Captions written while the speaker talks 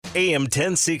AM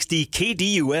 1060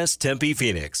 KDUS Tempe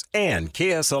Phoenix and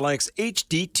KSLX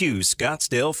HD2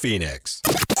 Scottsdale Phoenix.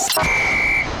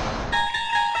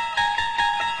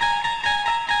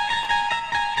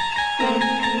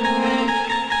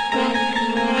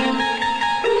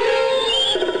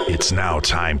 It's now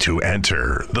time to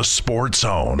enter the Sports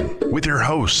Zone with your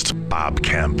host, Bob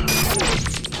Kemp.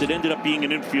 It ended up being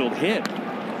an infield hit.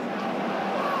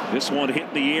 This one hit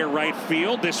in the air right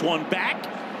field. This one back.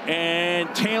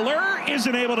 And Taylor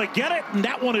isn't able to get it, and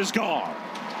that one is gone.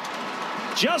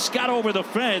 Just got over the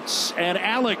fence, and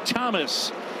Alec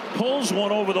Thomas pulls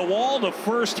one over the wall. The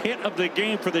first hit of the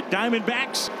game for the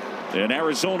Diamondbacks. And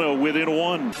Arizona within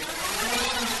one.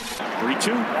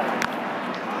 3-2.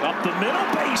 Up the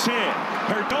middle, base hit.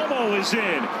 Perdomo is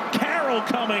in. Carroll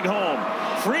coming home.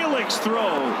 Frelick's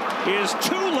throw is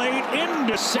too late.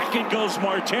 Into second goes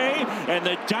Marte, and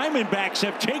the Diamondbacks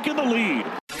have taken the lead.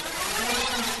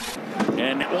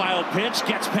 And that wild pitch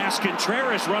gets past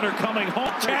Contreras. Runner coming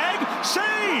home. Tag,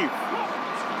 save!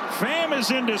 Pham is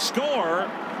in to score.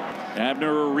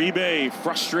 Abner Uribe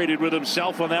frustrated with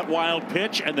himself on that wild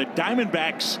pitch, and the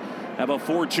Diamondbacks have a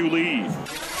 4-2 lead.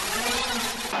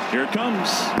 Here it comes.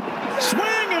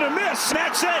 Swing and a miss.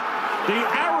 That's it. The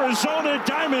Arizona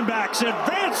Diamondbacks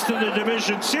advance to the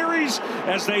division series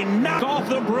as they knock off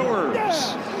the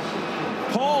Brewers.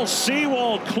 Paul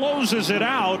Sewald closes it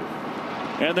out,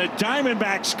 and the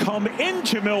Diamondbacks come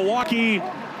into Milwaukee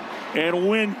and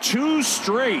win 2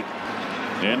 straight.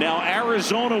 And now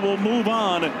Arizona will move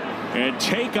on and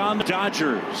take on the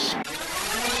Dodgers.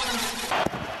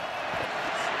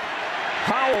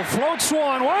 Powell floats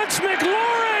one once.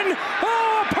 McLaurin.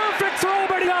 Oh, a perfect throw,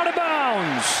 but out of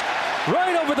bounds.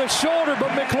 Right over the shoulder, but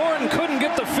McLaurin couldn't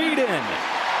get the feet in.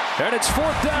 And it's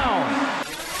 4th down.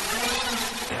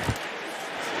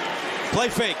 Play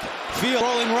fake. Field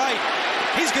rolling right.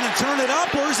 He's going to turn it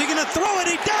up, or is he going to throw it?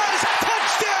 He does.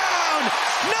 Touchdown!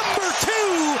 Number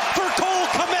 2 for Cole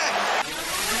Kmet.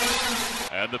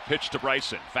 And the pitch to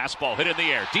Bryson. Fastball hit in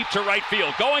the air. Deep to right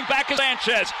field. Going back is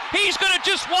Sanchez. He's going to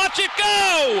just watch it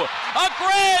go. A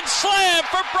grand slam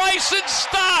for Bryson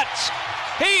Stott.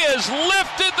 He has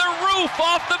lifted the roof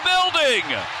off the building.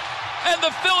 And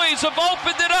the Phillies have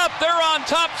opened it up. They're on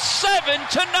top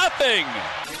 7-0.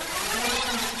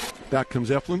 Back comes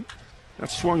Eflin.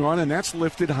 That's swung on, and that's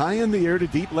lifted high in the air to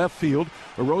deep left field.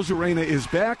 Arozarena is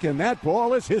back, and that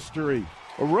ball is history.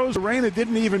 Arozarena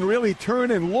didn't even really turn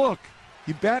and look.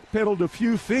 He backpedaled a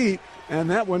few feet, and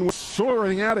that one was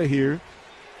soaring out of here.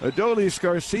 Adolis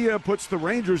Garcia puts the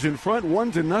Rangers in front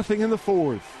 1-0 in the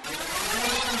 4th.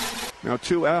 Now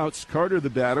 2 outs. Carter the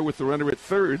batter with the runner at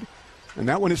third. And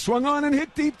that one is swung on and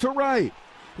hit deep to right.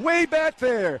 Way back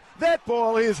there. That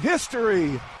ball is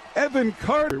history. Evan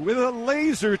Carter with a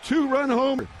laser 2-run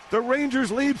homer. The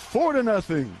Rangers lead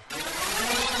 4-0.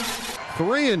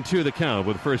 3-2 the count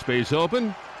with first base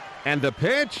open. And the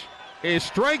pitch is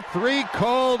strike 3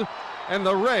 called, and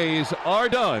the Rays are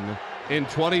done in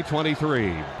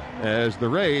 2023 as the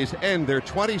Rays end their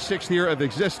 26th year of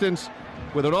existence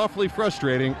with an awfully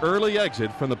frustrating early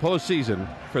exit from the postseason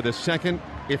for the second,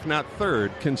 if not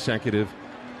third, consecutive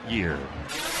year.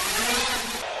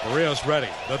 Barrios ready.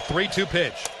 The 3-2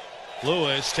 pitch.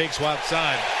 Lewis takes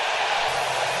outside.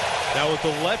 Now with the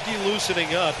lefty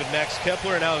loosening up and Max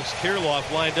Kepler and Alex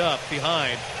Kirilloff lined up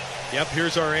behind. Yep,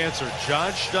 here's our answer.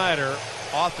 John Schneider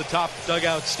off the top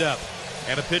dugout step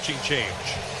and a pitching change.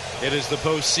 It is the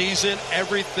postseason.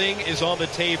 Everything is on the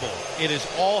table. It is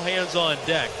all hands on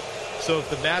deck. So if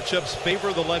the matchups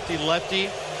favor the lefty-lefty,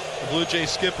 the Blue Jay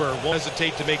skipper won't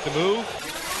hesitate to make the move.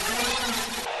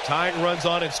 Tying runs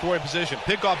on in scoring position.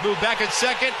 Pickoff move back at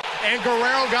second, and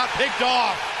Guerrero got picked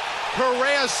off.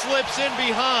 Correa slips in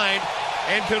behind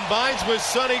and combines with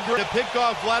Sonny Gray to pick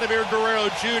off Vladimir Guerrero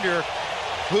Jr.,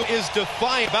 who is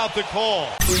defiant about the call.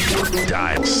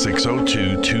 Dial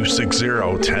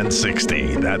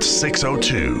 602-260-1060. That's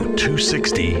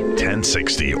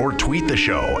 602-260-1060. Or tweet the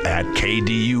show at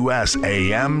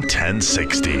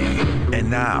KDUSAM1060. And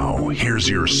now, here's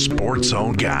your Sports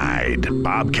Zone guide,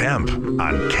 Bob Kemp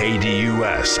on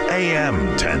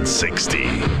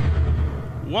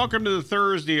KDUSAM1060. Welcome to the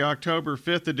Thursday, October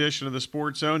 5th edition of the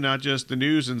Sports Zone. Not just the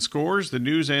news and scores, the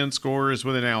news and scores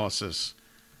with analysis.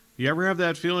 You ever have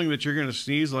that feeling that you're going to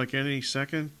sneeze like any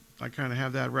second? I kind of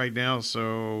have that right now,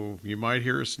 so you might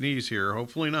hear a sneeze here.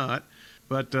 Hopefully not.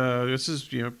 But this is,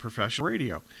 professional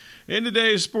radio. In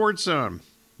today's Sports Zone,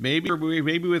 maybe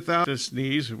without a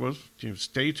sneeze, well,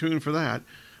 stay tuned for that.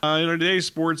 In today's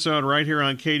Sports Zone, right here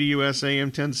on KDUS AM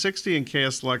 1060 and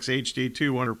KSLX HD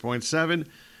 200.7,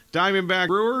 Diamondback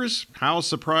Brewers, how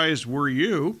surprised were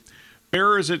you?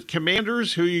 Bears at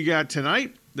Commanders, who you got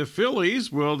tonight? The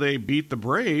Phillies, will they beat the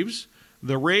Braves?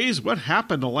 The Rays, what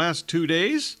happened the last 2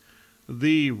 days?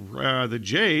 The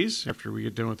Jays, after we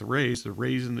get done with the Rays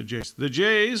and the Jays. The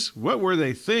Jays, what were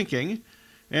they thinking?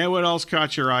 And what else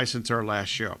caught your eye since our last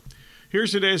show?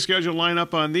 Here's today's scheduled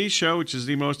lineup on the show, which is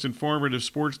the most informative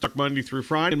sports talk Monday through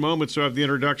Friday. In moments, so I have the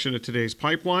introduction of today's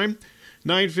pipeline.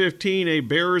 9:15, a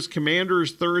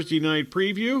Bears-Commanders Thursday night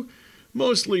preview.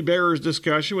 Mostly Bears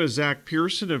discussion with Zach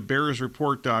Pearson of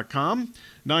BearsReport.com.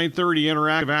 9:30,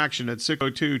 interactive action at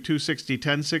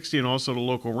 602-260-1060 and also the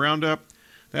local roundup.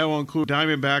 That will include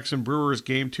Diamondbacks and Brewers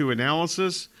Game 2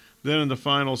 analysis. Then in the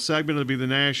final segment, it'll be the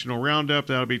national roundup.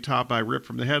 That'll be topped by Rip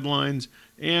from the headlines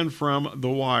and from The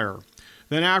Wire.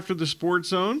 Then after the Sports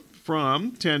Zone,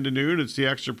 from 10 to noon, it's the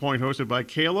Extra Point hosted by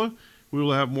Kayla. We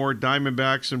will have more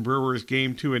Diamondbacks and Brewers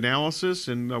Game 2 analysis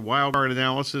and a wild card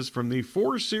analysis from the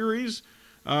 4 series,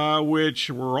 which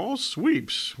were all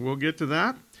sweeps. We'll get to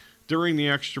that during the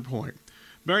Extra Point.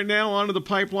 Right now, onto the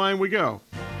pipeline we go.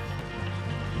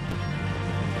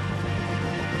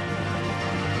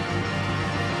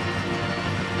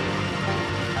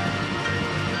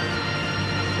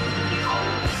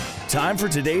 Time for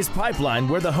today's pipeline,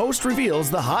 where the host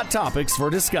reveals the hot topics for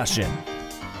discussion.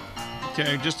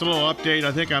 Okay, just a little update.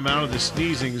 I think I'm out of the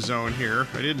sneezing zone here.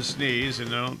 I didn't sneeze,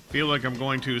 and I don't feel like I'm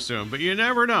going too soon, but you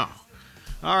never know.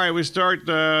 All right, we start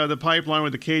the pipeline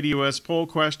with the KDUS poll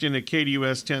question at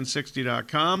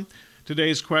KDUS1060.com.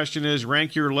 Today's question is,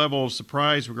 rank your level of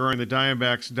surprise regarding the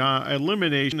Diamondbacks'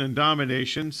 elimination and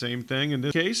domination, same thing in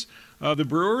this case, of the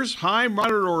Brewers. High,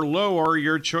 moderate, or low are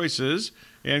your choices.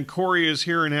 And Corey is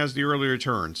here and has the early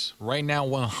returns. Right now,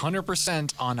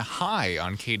 100% on high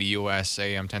on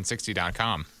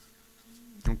KDUSAM1060.com.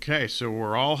 Okay, so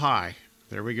we're all high.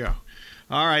 There we go.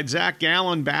 All right, Zach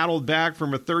Gallen battled back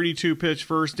from a 32-pitch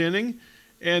first inning.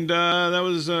 And that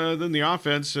was then the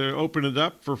offense opened it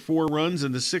up for 4 runs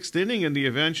in the 6th inning and the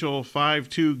eventual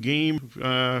 5-2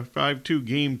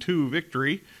 game 2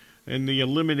 victory and the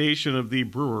elimination of the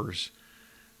Brewers.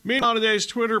 Meanwhile, today's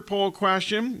Twitter poll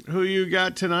question, who you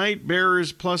got tonight,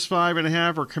 Bears plus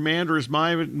 5.5 or Commanders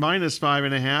minus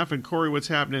 5.5? And Corey, what's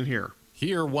happening here?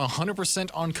 Here, 100%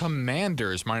 on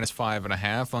Commanders minus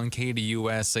 5.5 on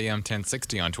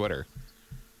KDUSAM1060 on Twitter.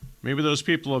 Maybe those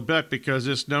people have bet because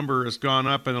this number has gone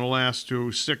up in the last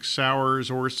 6 hours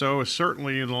or so,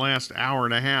 certainly in the last hour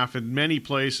and a half. In many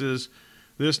places,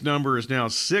 this number is now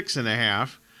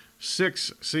 6.5.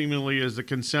 6 seemingly is the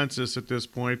consensus at this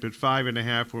point, but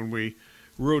 5.5 when we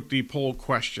wrote the poll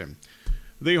question.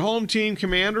 The home team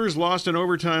Commanders lost in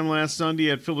overtime last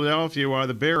Sunday at Philadelphia, while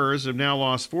the Bears have now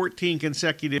lost 14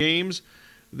 consecutive games.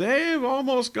 They've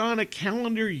almost gone a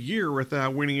calendar year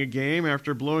without winning a game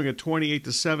after blowing a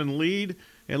 28-7 lead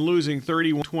and losing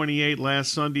 31-28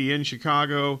 last Sunday in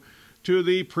Chicago to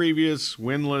the previous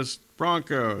winless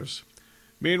Broncos.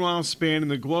 Meanwhile, spanning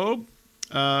the globe,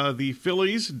 the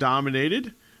Phillies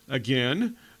dominated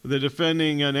again. The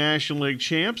defending National League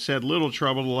champs had little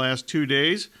trouble the last 2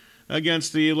 days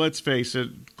against the, let's face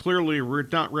it, clearly we're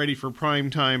not ready for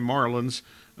primetime Marlins.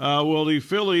 Well, the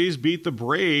Phillies beat the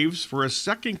Braves for a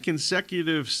second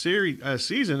consecutive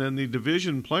season in the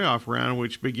division playoff round,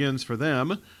 which begins for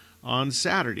them on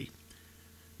Saturday.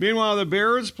 Meanwhile, the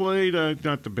Bears played,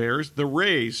 the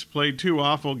Rays played 2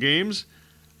 awful games.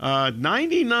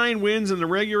 99 wins in the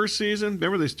regular season.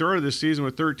 Remember, they started this season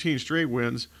with 13 straight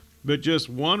wins, but just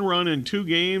 1 run in 2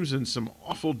 games and some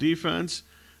awful defense.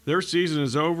 Their season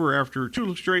is over after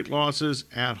 2 straight losses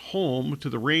at home to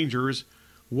the Rangers.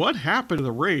 What happened to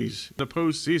the Rays in the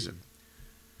postseason?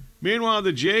 Meanwhile,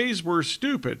 the Jays were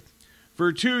stupid.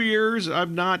 For 2 years, I've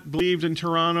not believed in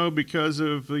Toronto because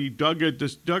of the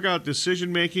dugout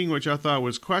decision-making, which I thought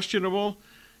was questionable,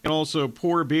 and also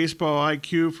poor baseball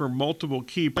IQ for multiple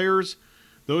key players.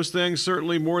 Those things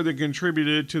certainly more than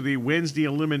contributed to the Wednesday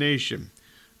elimination.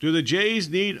 Do the Jays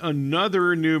need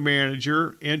another new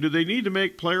manager, and do they need to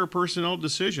make player personnel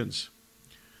decisions?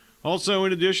 Also,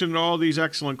 in addition to all these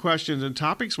excellent questions and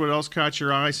topics, what else caught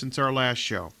your eye since our last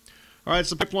show? All right, it's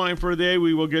the pipeline for today.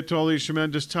 We will get to all these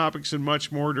tremendous topics and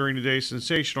much more during today's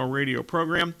sensational radio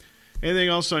program. Anything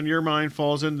else on your mind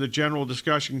falls into the general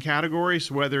discussion category,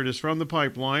 so whether it is from the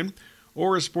pipeline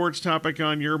or a sports topic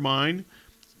on your mind,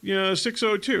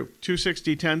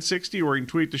 602-260-1060, or you can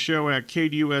tweet the show at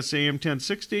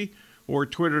KDUSAM1060 or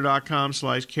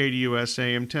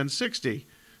twitter.com/KDUSAM1060.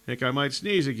 I think I might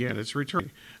sneeze again. It's returning.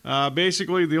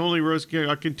 Basically, the only rules,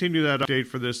 I'll continue that update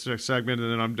for this segment,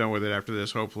 and then I'm done with it after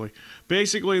this, hopefully.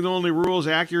 Basically, the only rules,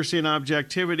 accuracy and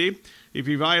objectivity. If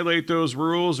you violate those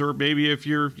rules, or maybe if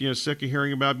you're sick of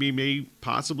hearing about me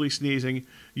possibly sneezing,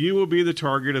 you will be the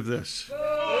target of this.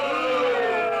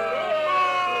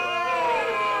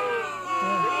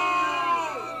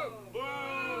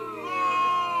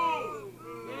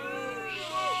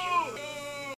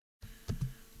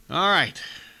 All right.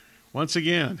 Once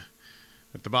again,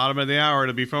 at the bottom of the hour,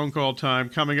 it'll be phone call time.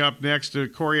 Coming up next,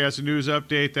 Corey has a news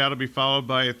update. That'll be followed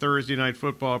by a Thursday night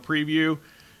football preview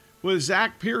with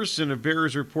Zach Pearson of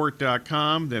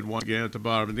BearsReport.com. Then once again at the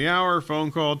bottom of the hour, phone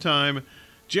call time.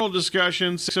 General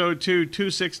discussion,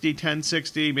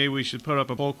 602-260-1060. Maybe we should put up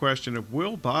a poll question of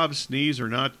will Bob sneeze or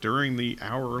not during the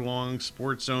hour-long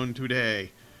Sports Zone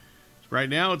today? Right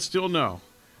now, it's still no.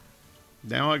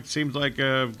 Now it seems like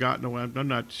I've gotten away. I'm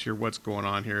not sure what's going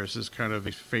on here. This is kind of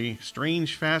a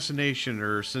strange fascination,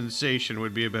 or sensation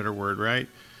would be a better word, right?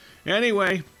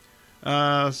 Anyway,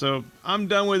 so I'm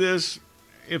done with this.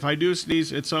 If I do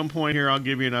sneeze at some point here, I'll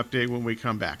give you an update when we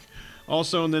come back.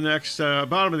 Also, in the next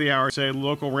bottom of the hour, say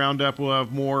local roundup, we'll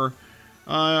have more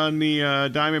on the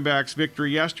Diamondbacks' victory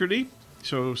yesterday.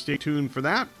 So stay tuned for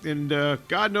that. And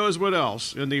God knows what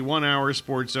else in the 1 hour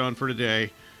Sports Zone for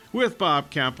today with Bob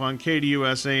Kemp on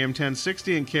KDUS AM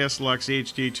 1060 and KSLX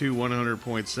HD2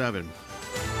 100.7.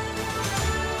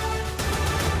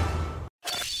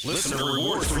 Listener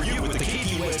rewards for you with the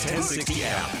KDUS 1060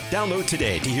 app. Download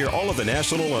today to hear all of the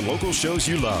national and local shows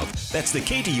you love. That's the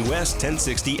KDUS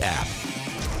 1060 app.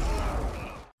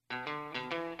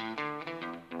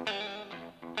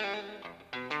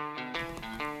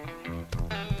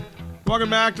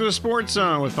 Welcome back to the Sports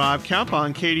Zone with Bob Kemp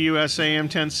on KDUS AM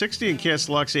 1060 and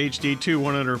KSLX HD2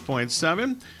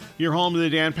 100.7. You're home to the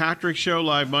Dan Patrick Show,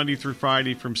 live Monday through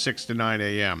Friday from 6 to 9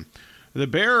 a.m. The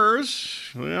Bears,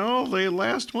 well, they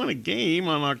last won a game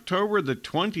on October the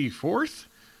 24th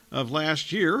of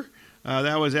last year.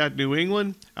 That was at New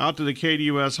England. Out to the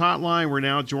KDUS hotline. We're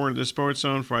now joined in the Sports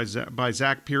Zone by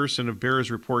Zach Pearson of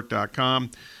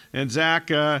BearsReport.com. And Zach,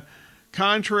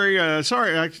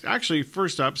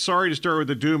 first up, sorry to start with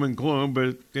the doom and gloom,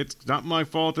 but it's not my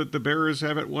fault that the Bears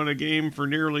haven't won a game for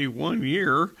nearly 1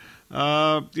 year.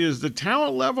 Is the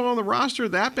talent level on the roster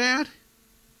that bad?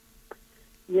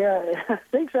 Yeah,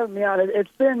 thanks for having me on.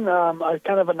 It's been a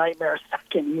kind of a nightmare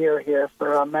second year here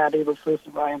for Matt Eberflus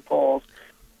and Ryan Poles.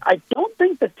 I don't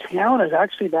think the talent is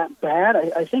actually that bad.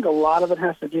 I think a lot of it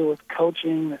has to do with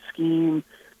coaching, the scheme,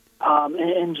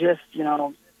 and just,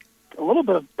 a little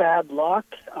bit of bad luck.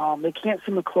 They can't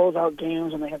seem to close out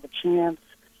games when they have the chance.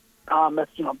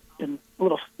 That's, been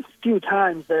a few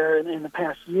times there in the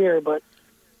past year. But,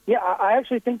 yeah, I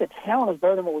actually think the talent is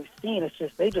better than what we've seen. It's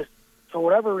just they for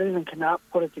whatever reason, cannot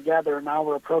put it together. And now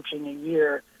we're approaching a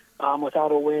year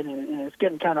without a win, and it's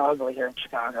getting kind of ugly here in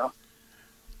Chicago.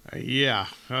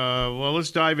 Well,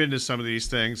 let's dive into some of these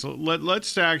things.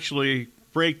 Let's actually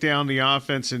break down the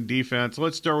offense and defense.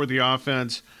 Let's start with the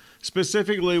offense.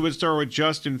 Specifically, we'll start with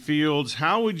Justin Fields.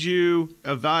 How would you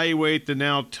evaluate the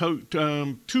now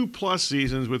 2+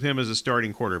 seasons with him as a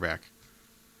starting quarterback?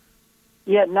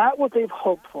 Yeah, not what they've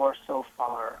hoped for so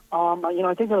far. I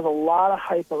think there was a lot of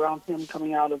hype around him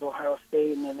coming out of Ohio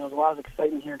State, and then there was a lot of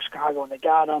excitement here in Chicago when they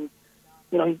got him.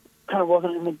 He kind of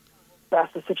wasn't in the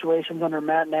best of situations under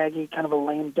Matt Nagy, kind of a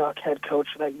lame duck head coach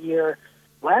for that year.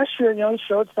 Last year, he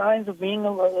showed signs of being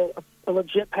a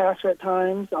legit passer at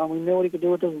times. We knew what he could do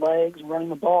with his legs, running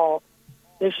the ball.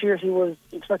 This year, he was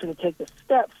expected to take the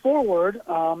step forward,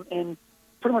 and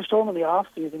pretty much told him in the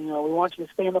offseason, we want you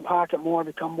to stay in the pocket more,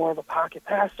 become more of a pocket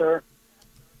passer.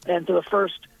 And for the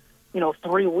first,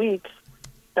 3 weeks,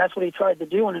 that's what he tried to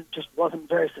do, and it just wasn't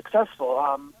very successful.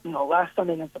 Last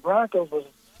Sunday against the Broncos was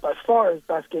by far his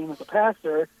best game as a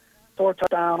passer. 4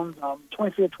 touchdowns,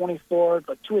 23-24,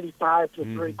 like 285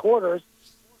 through 3 quarters.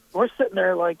 We're sitting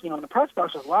there like, in the press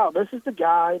box, wow, this is the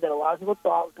guy that a lot of people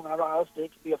thought coming out of Ohio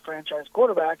State could be a franchise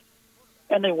quarterback.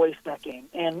 And they waste that game.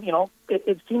 And,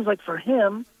 it seems like for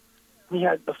him, he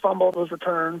had the fumble that was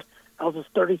returned. That was his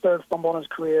 33rd fumble in his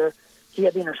career. He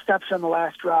had the interception on the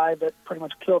last drive that pretty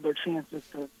much killed their chances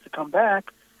to come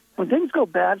back. When things go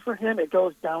bad for him, it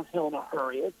goes downhill in a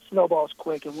hurry. It snowballs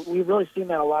quick, and we've really seen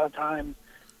that a lot of times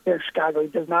here in Chicago. He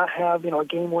does not have, a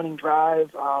game-winning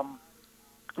drive.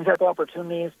 He's had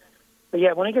opportunities. But,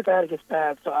 yeah, when it gets bad, it gets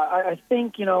bad. So I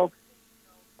think, I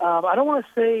don't want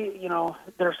to say,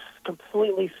 they're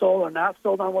completely sold or not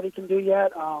sold on what he can do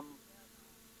yet.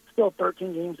 Still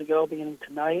 13 games to go beginning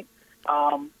tonight.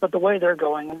 But the way they're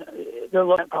going, they're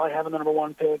looking at probably having the number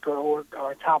 1 pick or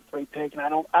a top 3 pick, and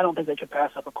I don't think they could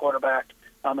pass up a quarterback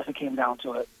if it came down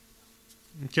to it.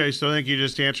 Okay, so I think you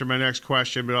just answered my next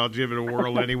question, but I'll give it a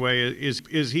whirl anyway.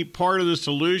 Is he part of the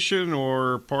solution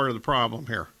or part of the problem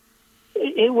here?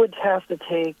 It would have to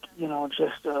take,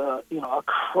 just a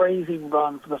crazy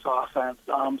run for this offense.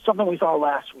 Something we saw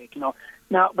last week,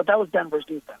 but that was Denver's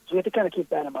defense. So we have to kind of keep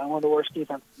that in mind. One of the worst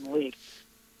defenses in the league.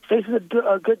 Faces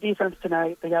a good defense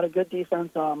tonight. They got a good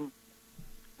defense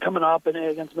coming up and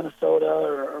against Minnesota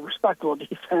or a respectable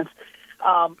defense.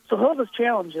 So he'll have his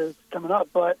challenges coming up,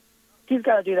 but he's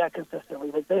got to do that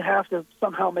consistently. Like, they have to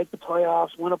somehow make the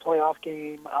playoffs, win a playoff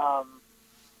game.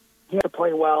 He has to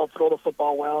play well, throw the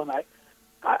football well, and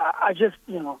I just,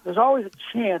 there's always a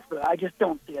chance, but I just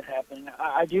don't see it happening.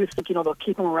 I do think, they'll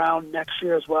keep him around next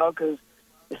year as well because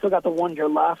they still got the 1 year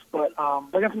left, but they're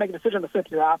going to have to make a decision on the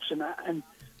 5th-year option. And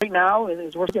right now,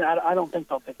 as we're seeing, I don't think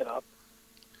they'll pick it up.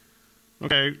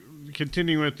 Okay,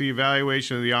 continuing with the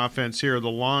evaluation of the offense here,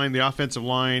 the offensive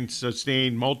line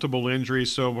sustained multiple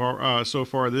injuries so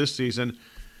far this season.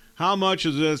 How much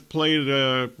has this played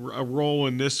a role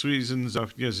in this season's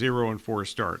 0-4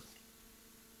 start?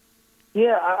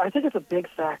 Yeah, I think it's a big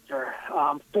factor.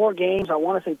 4 games, I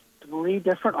want to say 3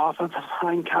 different offensive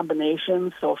line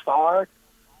combinations so far.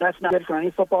 That's not good for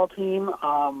any football team.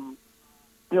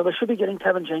 They should be getting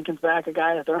Tevin Jenkins back, a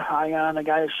guy that they're high on, a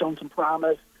guy who's shown some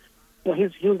promise. He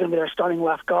was going to be their starting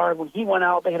left guard. When he went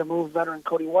out, they had to move veteran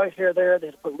Cody White here there. They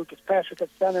had to put Lucas Patrick at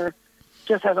center.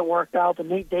 Just hasn't worked out. The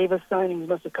Nate Davis signings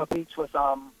missed a couple weeks with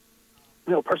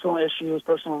personal issues,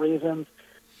 personal reasons.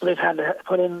 So they've had to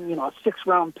put in a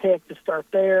 6th-round pick to start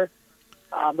there.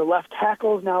 The left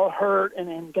tackle is now hurt and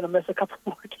going to miss a couple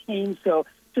more games. So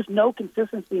just no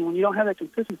consistency. When you don't have that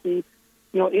consistency,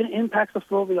 it impacts the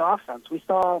flow of the offense. We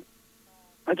saw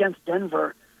against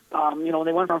Denver. When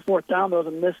they went on 4th down, there was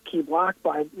a missed key block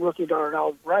by rookie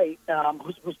Darnell Wright,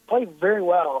 who's played very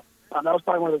well. That was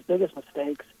probably one of his biggest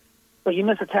mistakes. But you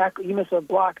miss a tackle, you miss a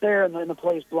block there, and then the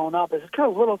play's blown up. It's kind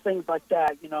of little things like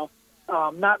that,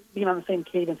 not being on the same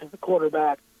cadence as the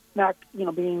quarterback, not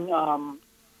being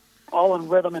all in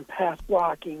rhythm and pass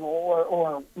blocking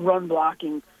or run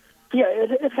blocking. Yeah,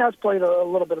 it has played a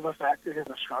little bit of a factor in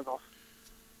the struggles.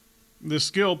 The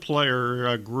skill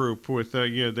player group with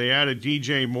they added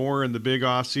DJ Moore in the big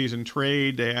offseason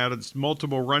trade. They added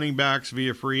multiple running backs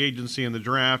via free agency in the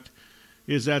draft.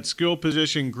 Is that skill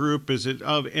position group, is it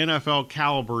of NFL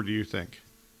caliber, do you think?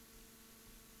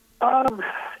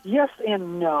 Yes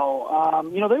and no.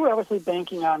 They were obviously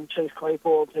banking on Chase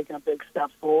Claypool taking a big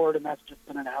step forward, and that's just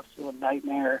been an absolute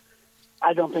nightmare.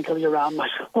 I don't think he'll be around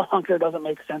much longer. It doesn't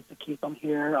make sense to keep him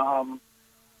here,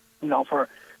 for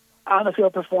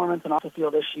on-the-field performance and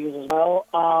off-the-field issues as well.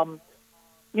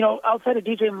 Outside of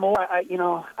DJ Moore,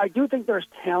 I do think there's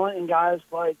talent in guys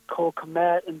like Cole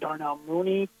Kmet and Darnell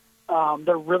Mooney.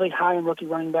 They're really high in rookie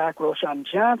running back Roshan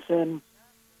Johnson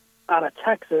out of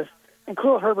Texas. And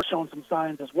Khalil Herbert's shown some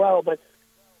signs as well, but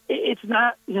it's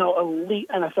not, elite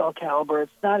NFL caliber.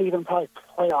 It's not even probably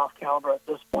playoff caliber at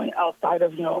this point outside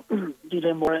of,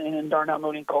 DJ Moore and Darnell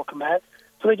Mooney and Cole Kmet.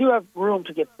 So they do have room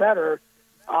to get better.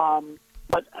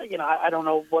 But, I don't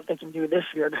know what they can do this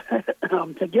year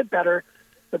to get better.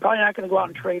 They're probably not going to go out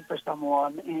and trade for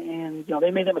someone. And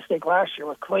they made that mistake last year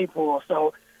with Claypool.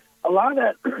 So a lot of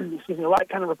that,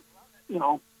 kind of,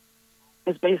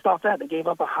 is based off that. They gave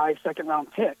up a high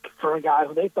 2nd-round pick for a guy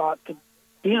who they thought could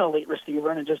be an elite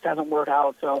receiver, and it just hasn't worked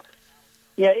out. So,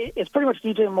 yeah, it's pretty much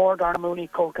DJ Moore, Darnell Mooney,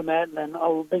 Cole Kmet, and then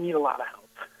they need a lot of help.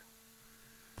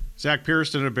 Zach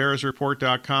Pearson at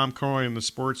BearsReport.com, calling the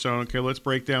Sports Zone. Okay, let's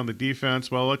break down the defense.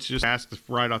 Well, let's just ask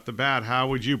right off the bat, how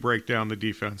would you break down the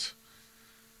defense?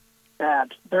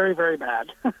 Bad. Very, very bad.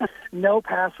 No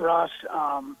pass rush.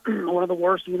 One of the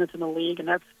worst units in the league, and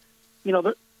that's,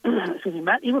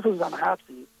 Matt Eberflus is on the hot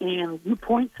seat, and you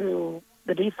point to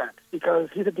the defense because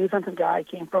he's a defensive guy,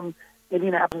 came from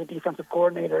Indianapolis, a defensive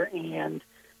coordinator, and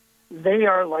they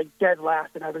are like dead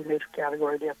last in every major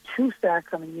category. They have 2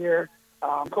 sacks on the year.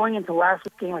 Going into last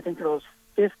week's game, I think there was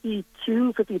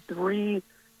 52, 53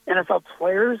 NFL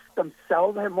players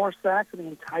themselves had more sacks than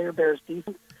the entire Bears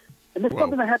defense. And this is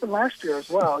something that happened last year as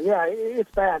well. Yeah,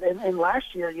 it's bad. And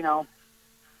last year, to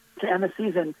end the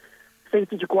season,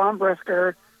 safety Jaquan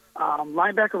Brisker,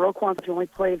 linebacker Roquan, who only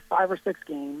played 5 or 6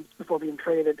 games before being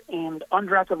traded, and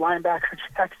undrafted linebacker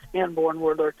Jack Sanborn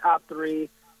were their top 3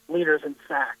 leaders in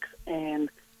sacks. And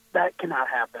that cannot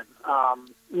happen.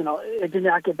 It did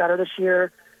not get better this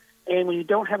year. And when you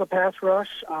don't have a pass rush,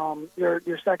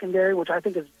 your secondary, which I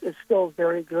think is still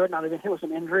very good, now they've been hit with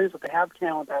some injuries, but they have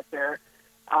talent back there.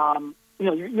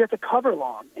 You have to cover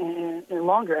long and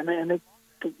longer, and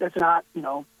that's not,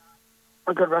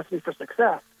 a good recipe for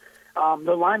success.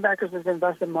 The linebackers they've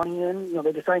invested money in,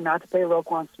 they decided not to pay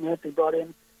Roquan Smith. They brought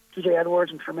in T.J.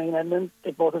 Edwards and Tremaine Edmonds.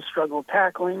 They both have struggled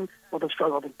tackling, both have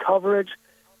struggled in coverage.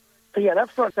 So, yeah, that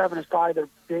front 7 is probably their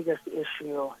biggest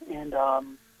issue, and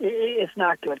it's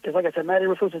not good because, like I said, Matt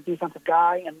Eberflus is a defensive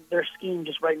guy, and their scheme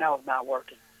just right now is not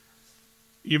working.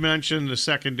 You mentioned the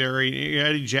secondary,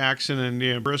 Eddie Jackson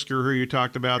and Brisker, who you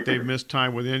talked about. They've missed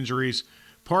time with injuries.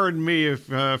 pardon me if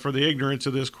for the ignorance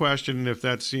of this question, if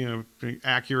that's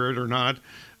accurate or not.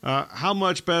 How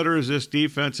much better is this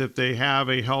defense if they have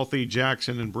a healthy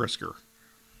Jackson and Brisker?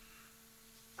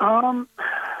 A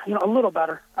little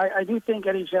better. I do think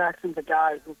Eddie Jackson's a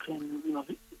guy who can,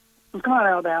 he's come out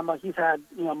of Alabama. He's had,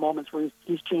 moments where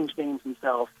he's changed games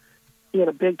himself. He had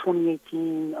a big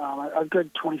 2018, a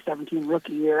good 2017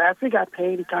 rookie year. After he got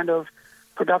paid, he kind of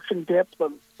production dipped.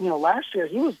 But, last year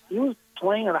he was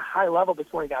playing at a high level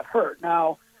before he got hurt.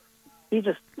 Now, he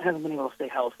just hasn't been able to stay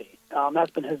healthy.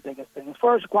 That's been his biggest thing. As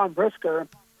far as Jaquan Brisker,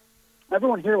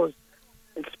 everyone here was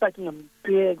expecting a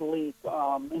big leap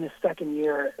in his second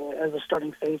year as a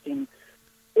starting safety. And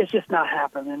it's just not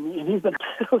happened. And he's been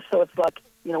so it's like,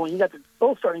 when you got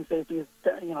both starting safeties,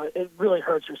 it really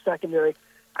hurts your secondary.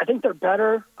 I think they're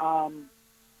better,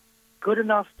 good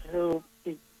enough to,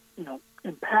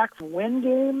 impact win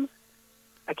games.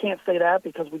 I can't say that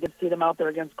because we did see them out there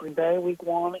against Green Bay Week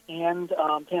 1 and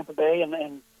Tampa Bay,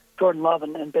 and Jordan Love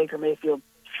and Baker Mayfield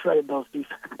shredded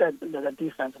that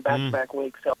defense in back-to-back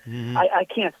weeks. So I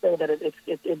can't say that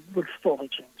it would fully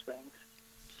change things.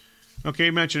 Okay,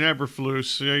 you mentioned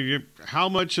Eberflus. How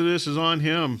much of this is on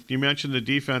him? You mentioned the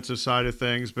defensive side of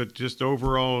things, but just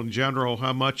overall in general,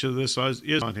 how much of this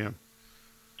is on him?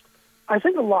 I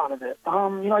think a lot of it.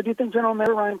 I do think General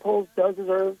Manager Ryan Poles does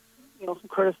deserve, some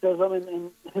criticism and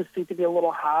his seat to be a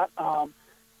little hot,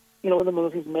 with the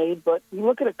moves he's made. But you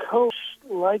look at a coach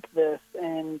like this,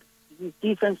 and he's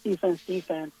defense,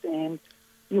 and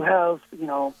you have,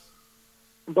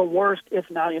 the worst, if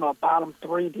not, a bottom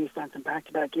three defense in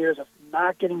back-to-back years. It's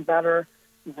not getting better.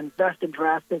 You've invested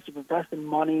draft picks. You've invested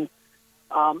money.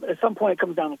 At some point, it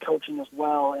comes down to coaching as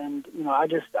well. And,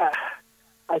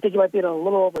 I think he might be in a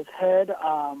little over his head.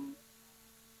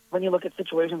 When you look at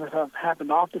situations that have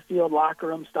happened off the field, locker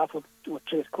room stuff with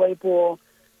Chase Claypool,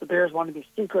 the Bears want to be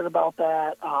secret about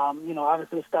that.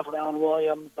 Obviously the stuff with Alan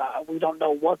Williams, we don't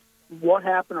know what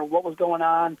happened or what was going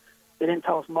on. They didn't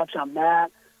tell us much on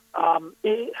that. I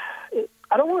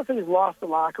don't want to say he's lost the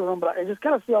locker room, but it just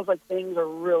kind of feels like things are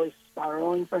really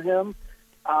spiraling for him.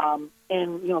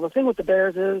 The thing with the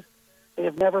Bears is they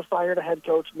have never fired a head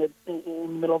coach in the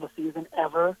middle of a season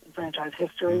ever in franchise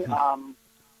history.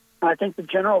 I think the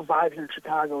general vibe here in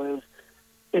Chicago is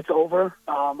it's over.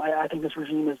 I think this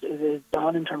regime is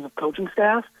done in terms of coaching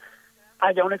staff.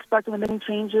 I don't expect them to make any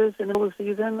changes in the middle of the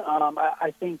season.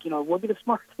 I think, it would be the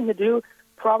smart thing to do.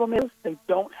 Problem is they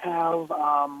don't have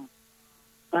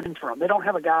an interim. They don't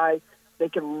have a guy they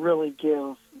can really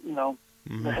give,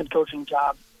 the head coaching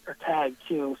job or tag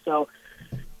to. So,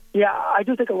 yeah, I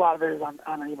do think a lot of it is on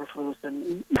Eberflus, and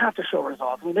you have to show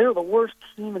results. I mean, they were the worst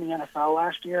team in the NFL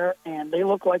last year, and they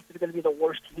look like they're going to be the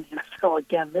worst team in the NFL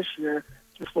again this year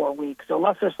through 4 weeks. So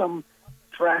unless there's some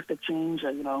drastic change,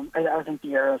 I think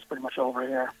the era is pretty much over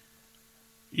here.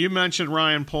 You mentioned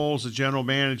Ryan Poles, the general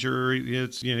manager.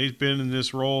 He's been in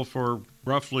this role for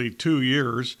roughly 2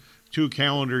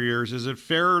 calendar years. Is it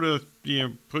fair to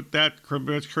put that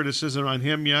criticism on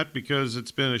him yet, because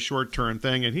it's been a short-term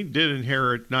thing, and he did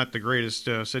inherit not the greatest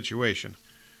situation?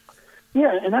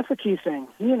 Yeah, and that's the key thing.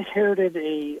 He inherited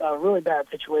a really bad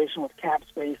situation with cap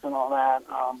space and all that.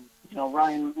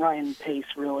 Ryan Pace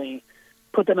really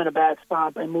put them in a bad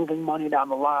spot by moving money down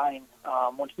the line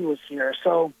when he was here.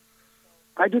 So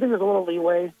I do think there's a little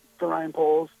leeway for Ryan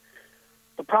Poles.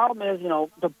 The problem is,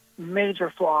 the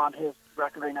major flaw in his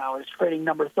record right now is trading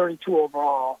number 32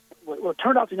 overall. Well, it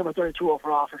turned out to be number 32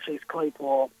 overall for Chase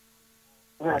Claypool,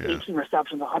 who had 18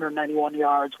 receptions, 191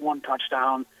 yards, 1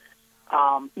 touchdown.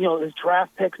 His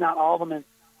draft picks, not all of them have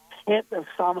hit, as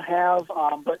some have,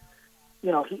 but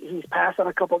he's passed on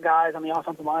a couple guys on the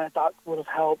offensive line I thought would have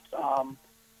helped.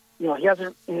 He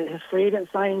hasn't. His free agent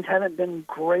signings haven't been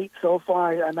great so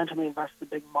far. I mentioned they invested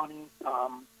big money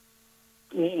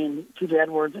in T.J.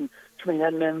 Edwards and Tremaine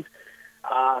Edmonds.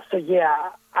 I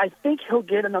think he'll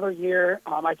get another year.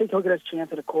 I think he'll get his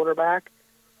chance at a quarterback.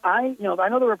 I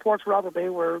know the reports for Robert Bay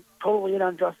were totally in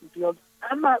on Justin Fields.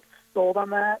 I'm not sold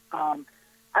on that.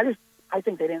 I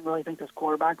think they didn't really think this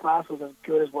quarterback class was as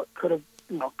good as what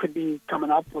could be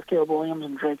coming up with Caleb Williams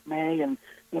and Drake May and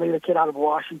maybe the kid out of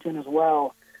Washington as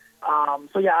well.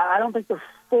 I don't think they're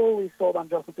fully sold on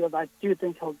Justin Fields. I do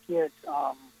think he'll get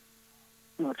a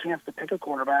chance to pick a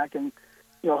quarterback, and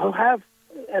he'll have,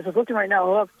 as it's looking right now,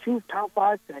 he'll have 2 top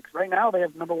 5 picks. Right now they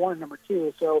have number 1 and number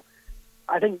 2. So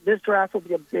I think this draft will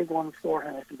be a big one for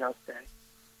him if he does stay.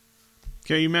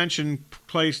 Okay, you mentioned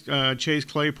Chase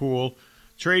Claypool.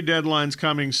 Trade deadline's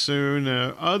coming soon.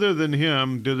 Other than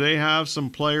him, do they have some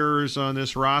players on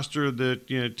this roster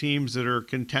that teams that are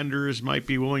contenders might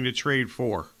be willing to trade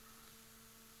for?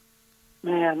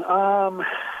 Man,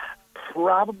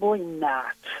 Probably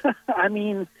not. I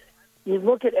mean, you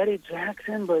look at Eddie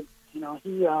Jackson, but he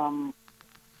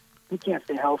can't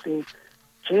stay healthy.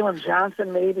 Jalen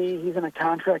Johnson, maybe he's in a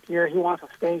contract year. He wants to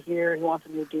stay here. He wants a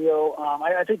new deal.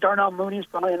 I think Darnell Mooney's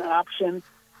probably an option.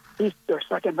 He's their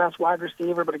second best wide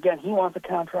receiver, but again, he wants a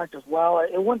contract as well.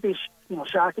 It wouldn't be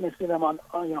shocking to see them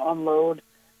unload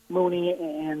Mooney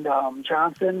and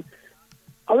Johnson.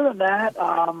 Other than that,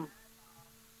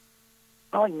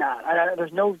 probably not.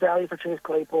 There's no value for Chase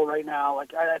Claypool right now. I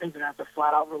think they're going to have to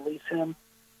flat out release him.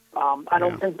 I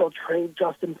don't think they'll trade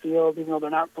Justin Fields, even though they're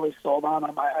not fully sold on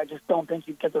him. I just don't think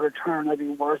you get the return that'd be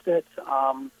worth it.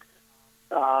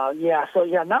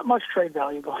 Not much trade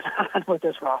value going on with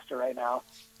this roster right now.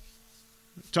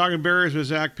 Talking Bears with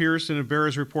Zach Pearson at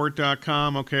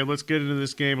BearsReport.com. Okay, let's get into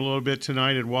this game a little bit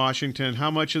tonight at Washington.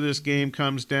 How much of this game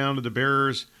comes down to the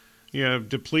Bears,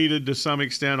 depleted to some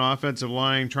extent offensive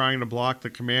line, trying to block the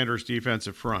Commanders'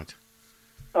 defensive front?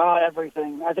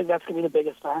 Everything. I think that's going to be the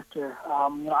biggest factor.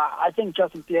 I think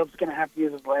Justin Fields is going to have to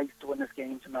use his legs to win this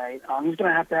game tonight. He's going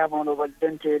to have one of those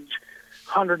vintage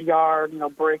 100-yard,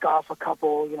 break off a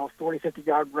couple, 40,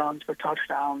 50-yard runs for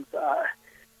touchdowns.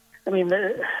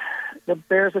 The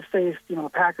Bears have faced, the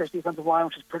Packers' defensive line,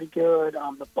 which is pretty good.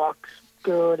 The Bucs,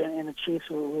 good, and the Chiefs,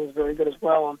 who is very good as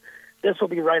well. This will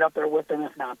be right up there with them,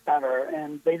 if not better.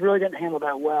 And they really didn't handle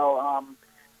that well.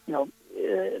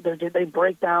 They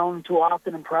break down too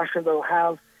often in pressure. They'll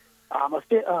have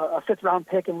a fifth-round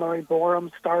pick in Larry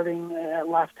Borum starting at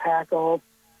left tackle.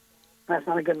 That's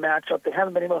not a good matchup. They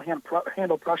haven't been able to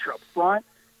handle pressure up front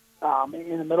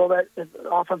in the middle of that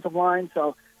offensive line.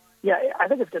 So, I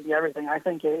think it's going to be everything. I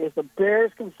think if the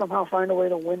Bears can somehow find a way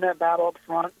to win that battle up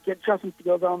front, get Justin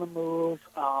Fields on the move,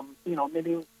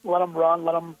 maybe let them run,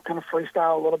 let them kind of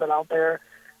freestyle a little bit out there,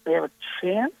 they have a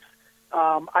chance.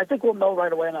 I think we'll know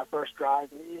right away on that first drive.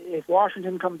 If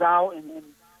Washington comes out and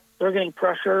they're getting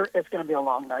pressure, it's going to be a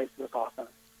long night for this offense.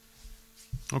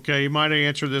 Okay, you might have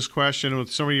answered this question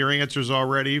with some of your answers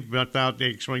already without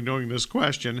actually knowing this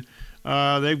question.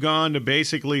 They've gone to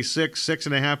basically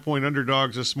 6.5 point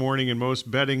underdogs this morning in most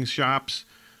betting shops.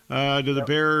 Do the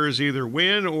Bears either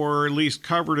win or at least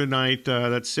cover tonight,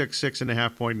 that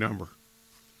 6.5 point number?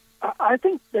 I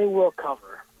think they will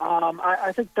cover.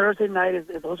 I think Thursday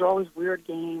night, those are always weird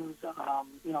games.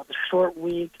 It's a short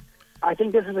week. I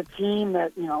think this is a team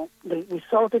that, we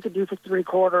saw what they could do for 3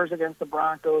 quarters against the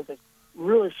Broncos. They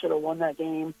really should have won that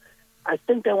game. I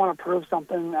think they want to prove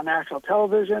something on national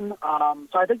television. So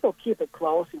I think they'll keep it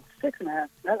close. 6.5,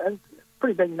 that's a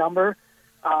pretty big number.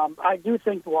 I do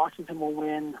think Washington will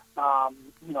win,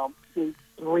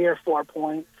 3 or 4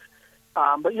 points.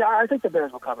 I think the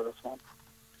Bears will cover this one.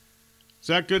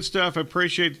 Zach, good stuff. I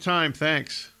appreciate the time.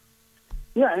 Thanks.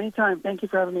 Yeah, anytime. Thank you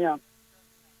for having me on.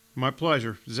 My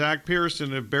pleasure. Zach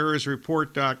Pearson of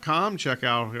BearsReport.com. Check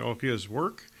out all his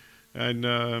work. And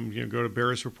go to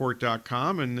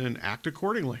BearsReport.com and then act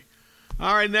accordingly.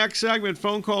 All right, next segment,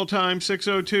 phone call time,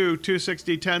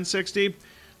 602-260-1060.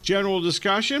 General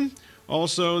discussion.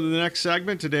 Also, the next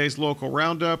segment, today's local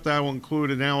roundup. That will include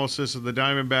analysis of the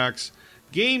Diamondbacks'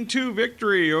 Game 2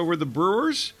 victory over the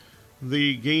Brewers.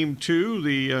 The Game 2,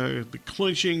 the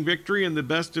clinching victory in the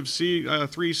best of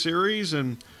 3 series.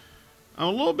 And I'm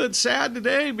a little bit sad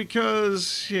today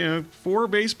because, 4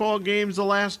 baseball games the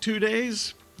last 2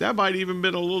 days. That might even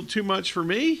been a little too much for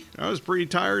me. I was pretty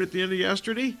tired at the end of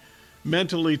yesterday.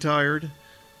 Mentally tired.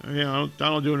 I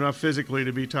don't do enough physically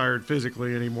to be tired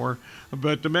physically anymore.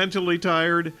 But mentally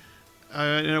tired.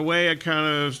 In a way, I kind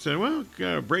of said, well,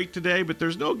 got a break today, but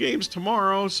there's no games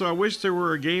tomorrow, so I wish there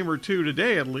were a game or 2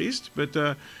 today at least. But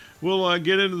we'll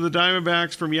get into the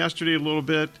Diamondbacks from yesterday a little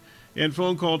bit. And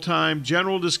phone call time,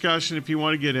 general discussion if you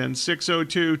want to get in,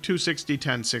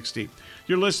 602-260-1060.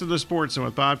 You're listening to the Sports Zone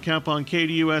with Bob Kemp on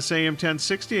KDUS AM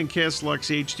 1060 and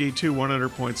KSLX HD2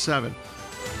 100.7.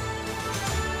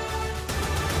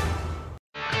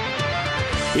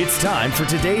 It's time for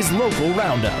today's local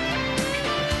roundup.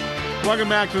 Welcome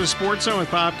back to the Sports Zone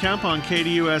with Bob Kemp on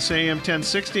KDUS AM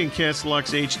 1060 and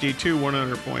KSLX HD2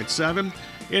 100.7.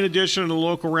 In addition to the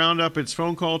local roundup, it's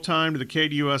phone call time to the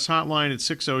KDUS hotline at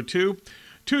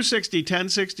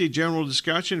 602-260-1060. General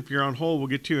discussion. If you're on hold, we'll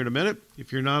get to you in a minute.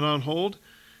 If you're not on hold,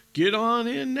 get on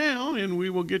in now, and we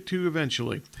will get to you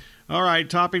eventually. All right,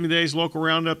 topping today's local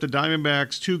roundup, the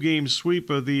Diamondbacks' 2-game sweep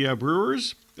of the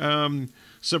Brewers.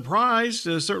 Surprised,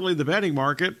 certainly the betting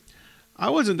market. I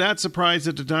wasn't that surprised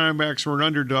that the Diamondbacks were an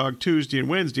underdog Tuesday and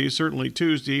Wednesday, certainly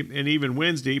Tuesday and even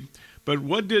Wednesday. But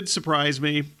what did surprise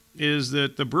me is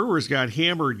that the Brewers got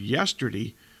hammered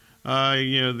yesterday.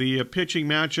 The pitching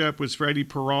matchup was Freddie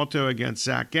Peralta against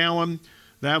Zach Gallen.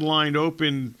 That line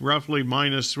opened roughly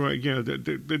minus, the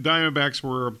Diamondbacks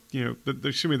were,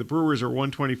 the Brewers are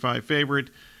 125 favorite.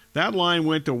 That line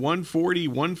went to 140,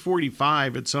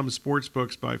 145 at some sports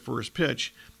books by first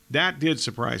pitch. That did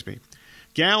surprise me.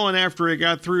 Gallen, after he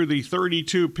got through the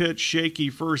 32-pitch shaky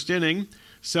first inning,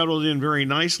 settled in very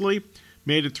nicely,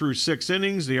 made it through 6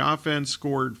 innings. The offense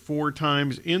scored 4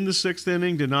 times in the 6th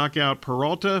inning to knock out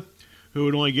Peralta, who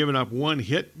had only given up 1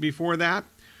 hit before that.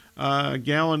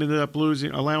 Gallen ended up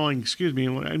allowing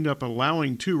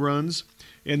 2 runs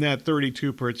in that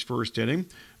 32-pitch first inning,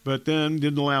 but then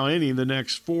didn't allow any in the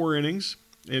next 4 innings,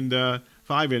 and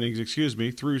 5 innings,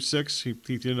 through 6. He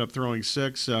ended up throwing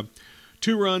 6.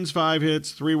 2 runs, 5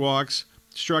 hits, 3 walks,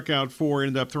 struck out 4,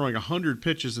 ended up throwing 100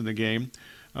 pitches in the game.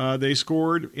 They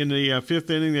scored in the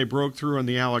 5th inning. They broke through on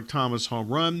the Alec Thomas home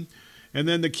run. And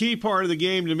then the key part of the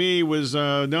game to me was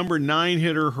number 9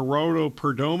 hitter Gerardo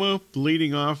Perdomo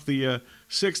leading off the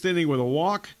 6th inning with a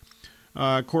walk.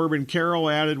 Corbin Carroll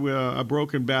added with a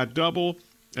broken bat double.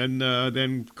 And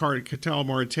then Ketel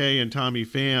Marte and Tommy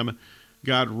Pham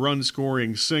got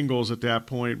run-scoring singles at that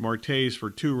point. Marte's for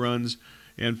 2 runs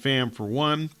and Pham for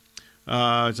 1.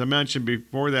 As I mentioned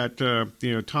before that,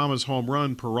 Thomas home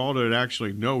run, Peralta had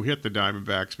actually no-hit the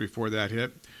Diamondbacks before that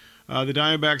hit. The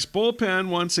Diamondbacks bullpen,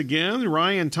 once again,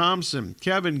 Ryan Thompson,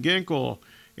 Kevin Ginkel,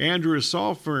 Andrew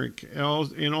Salford,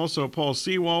 and also Paul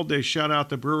Sewald. They shut out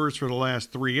the Brewers for the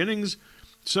last 3 innings.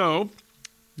 So,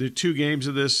 the 2 games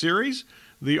of this series,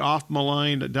 the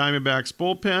off-maligned Diamondbacks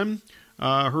bullpen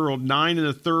hurled 9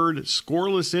 1/3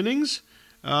 scoreless innings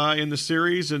in the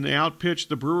series and outpitched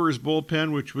the Brewers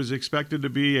bullpen, which was expected to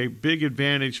be a big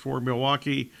advantage for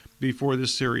Milwaukee before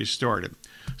this series started.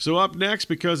 So up next,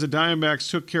 because the Diamondbacks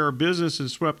took care of business and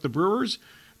swept the Brewers,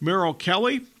 Merrill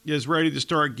Kelly is ready to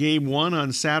start Game 1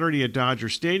 on Saturday at Dodger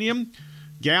Stadium.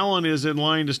 Gallen is in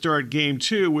line to start Game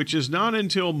 2, which is not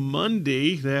until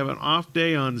Monday. They have an off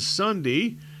day on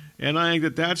Sunday, and I think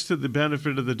that that's to the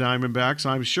benefit of the Diamondbacks.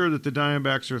 I'm sure that the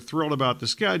Diamondbacks are thrilled about the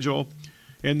schedule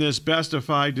in this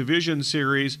best-of-5 division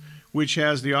series, which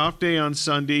has the off day on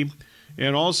Sunday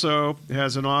and also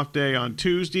has an off day on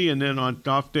Tuesday and then an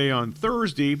off day on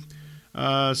Thursday.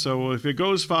 So if it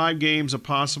goes 5 games, a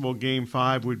possible Game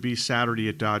 5 would be Saturday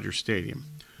at Dodger Stadium.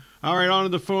 All right, on to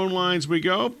the phone lines we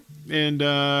go. And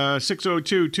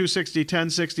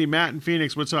 602-260-1060, Matt in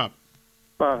Phoenix, what's up?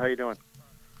 Bob, how you doing?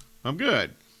 I'm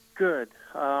good. Good.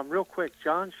 Real quick,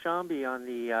 John Shambi on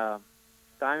the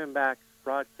Diamondbacks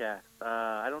broadcast.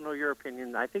 I don't know your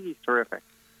opinion. I think he's terrific.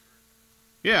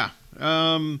 Yeah.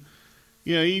 I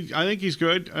think he's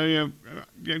good. I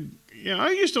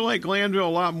used to like Glanville a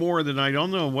lot more than I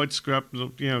don't know what's up.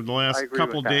 The last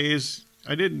couple days,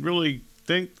 I didn't really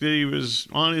think that he was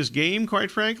on his game,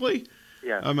 quite frankly.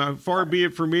 Yeah. Far be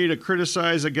it for me to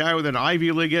criticize a guy with an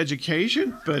Ivy League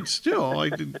education, but still, I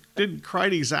didn't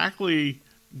quite exactly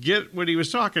get what he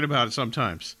was talking about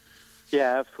sometimes.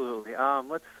 Yeah, absolutely.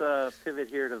 Let's pivot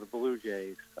here to the Blue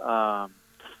Jays.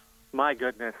 My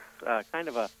goodness, kind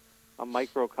of a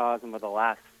microcosm of the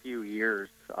last few years.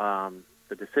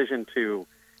 The decision to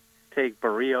take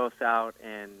Barrios out,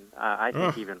 and I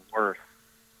think even worse.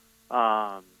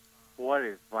 What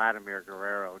is Vladimir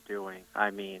Guerrero doing?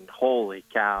 I mean, holy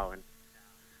cow.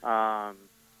 And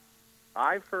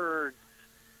I've heard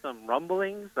some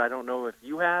rumblings, I don't know if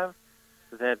you have,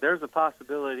 that there's a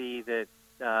possibility that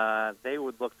they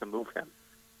would look to move him.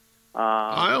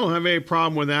 I don't have any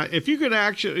problem with that. If you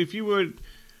would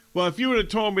have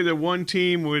told me that one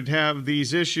team would have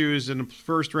these issues in the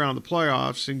first round of the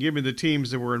playoffs and give me the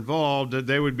teams that were involved,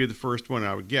 they would be the first one,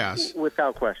 I would guess.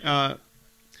 Without question.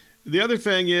 The other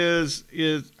thing is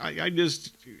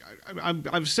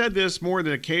I've said this more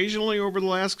than occasionally over the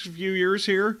last few years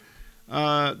here,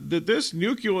 that this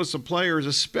nucleus of players,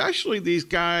 especially these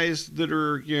guys that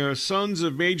are sons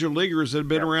of major leaguers that have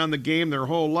been around the game their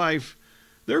whole life,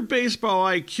 their baseball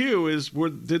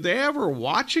IQ did they ever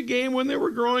watch a game when they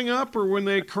were growing up or when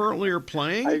they currently are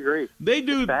playing? I agree. They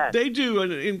do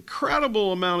an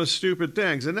incredible amount of stupid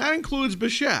things, and that includes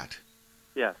Bichette.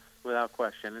 Yes, without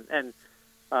question. And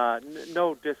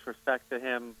no disrespect to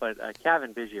him, but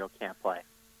Kevin Biggio can't play.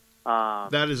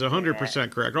 That is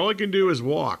 100% correct. All he can do is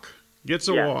walk. Gets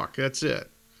a walk. That's it.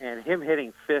 And him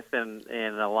hitting 5th in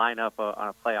a lineup on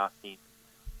a playoff team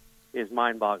is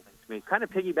mind-boggling to me. Kind of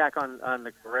piggyback on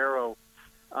the Guerrero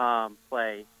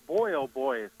play. Boy, oh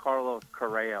boy, is Carlos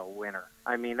Correa a winner.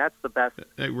 I mean, that's the best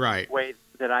way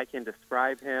that I can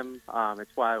describe him.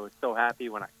 It's why I was so happy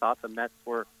when I thought the Mets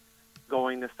were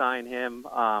going to sign him.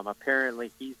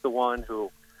 Apparently, he's the one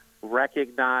who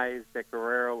recognized that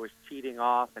Guerrero was cheating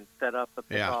off and set up the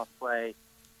pickoff play.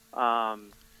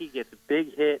 he gets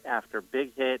big hit after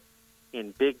big hit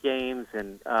in big games,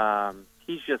 and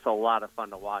he's just a lot of fun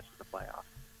to watch in the playoffs.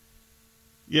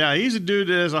 Yeah, he's a dude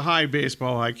that has a high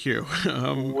baseball IQ.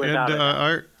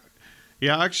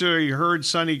 I actually heard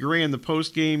Sonny Gray in the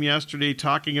post game yesterday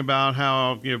talking about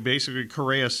how basically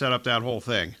Correa set up that whole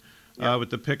thing with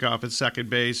the pickoff at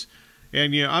second base.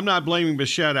 And I'm not blaming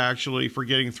Bichette actually for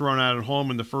getting thrown out at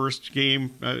home in the first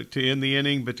game to end the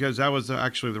inning, because that was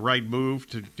actually the right move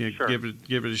to give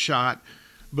it a shot.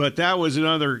 But that was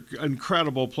another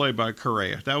incredible play by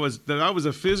Correa. That was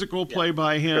a physical play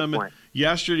by him.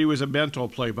 Yesterday was a mental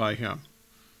play by him.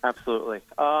 Absolutely.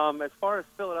 As far as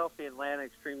Philadelphia and Atlanta,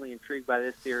 extremely intrigued by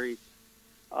this series.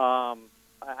 I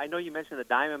know you mentioned the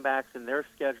Diamondbacks and their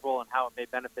schedule and how it may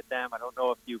benefit them. I don't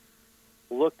know if you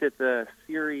looked at the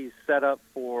series set up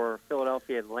for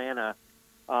Philadelphia Atlanta.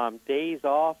 Days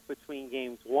off between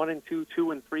games 1 and 2,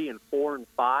 2 and 3, and 4 and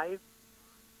 5.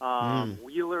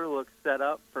 Wheeler looks set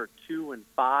up for 2 and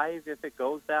 5 if it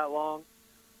goes that long.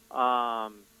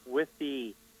 With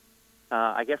the,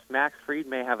 I guess Max Fried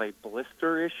may have a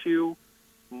blister issue.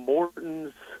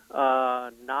 Morton's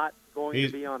not going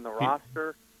to be on the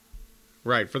roster.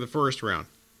 Right, for the first round.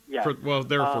 Yes.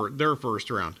 Their first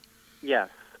round. Yes.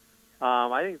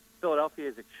 I think Philadelphia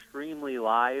is extremely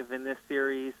live in this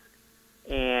series,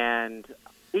 and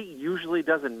it usually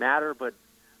doesn't matter, but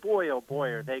boy, oh boy,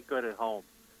 are they good at home.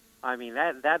 I mean,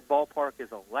 that ballpark is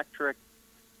electric.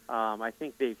 I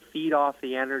think they feed off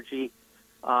the energy.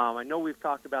 I know we've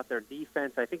talked about their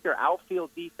defense. I think their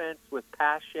outfield defense with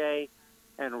Pache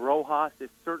and Rojas is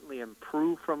certainly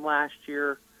improved from last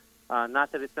year.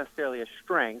 Not that it's necessarily a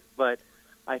strength, but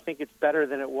I think it's better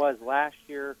than it was last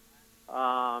year.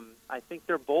 I think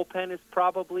their bullpen is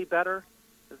probably better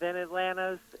than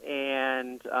Atlanta's,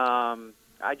 and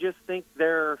I just think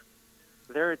they're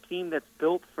a team that's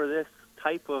built for this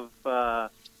type of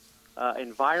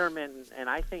environment, and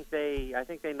I think they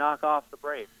knock off the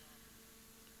Braves.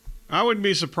 I wouldn't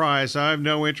be surprised. I have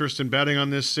no interest in betting on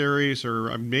this series,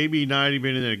 or maybe not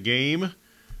even in a game.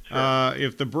 Sure.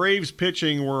 If the Braves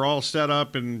pitching were all set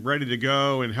up and ready to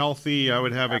go and healthy, I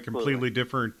would have a completely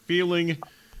different feeling.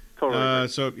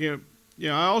 Totally.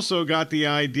 I also got the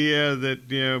idea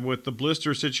that with the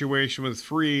blister situation with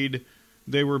Fried,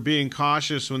 they were being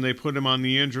cautious when they put him on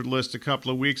the injured list a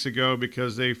couple of weeks ago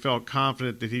because they felt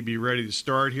confident that he'd be ready to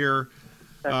start here.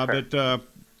 But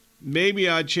maybe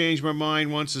I'd change my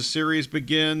mind once the series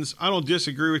begins. I don't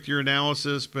disagree with your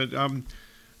analysis, but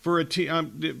for a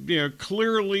team,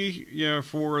 clearly,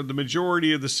 for the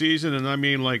majority of the season, and I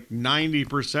mean like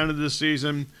 90% of the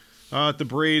season, the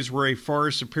Braves were a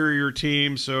far superior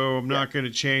team, so I'm not going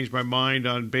to change my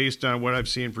mind based on what I've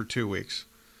seen for 2 weeks.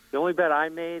 The only bet I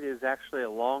made is actually a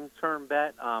long-term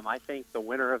bet. I think the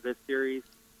winner of this series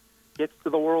gets to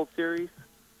the World Series.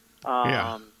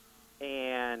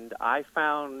 And I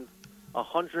found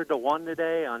 100-1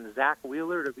 today on Zach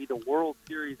Wheeler to be the World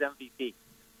Series MVP.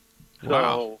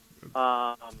 So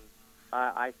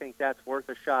I think that's worth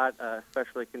a shot,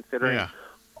 especially considering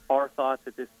our thoughts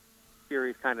that this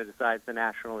series kind of decides the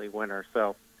National League winner.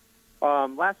 So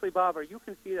lastly, Bob, are you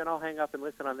confused, and I'll hang up and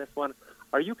listen on this one,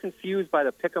 are you confused by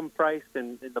the pick'em price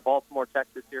in the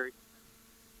Baltimore-Texas series?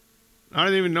 I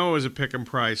didn't even know it was a pick'em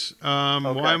price.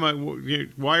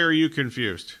 Why are you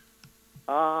confused?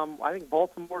 I think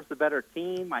Baltimore's the better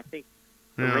team. I think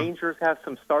the Rangers have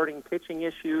some starting pitching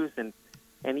issues, and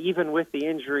even with the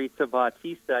injury to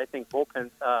Bautista, I think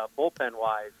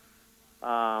bullpen-wise,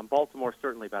 Baltimore's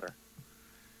certainly better.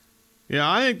 Yeah,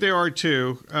 I think they are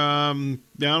too. I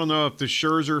don't know if the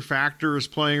Scherzer factor is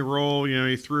playing a role.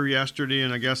 He threw yesterday,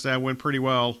 and I guess that went pretty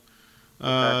well.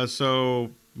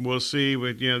 So we'll see.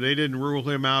 But they didn't rule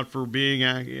him out for being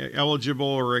eligible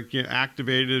or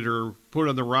activated or put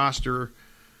on the roster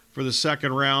for the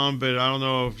second round. But I don't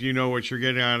know if you know what you're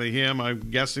getting out of him. I'm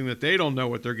guessing that they don't know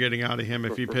what they're getting out of him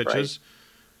if he pitches.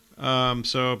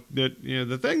 So that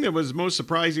the thing that was most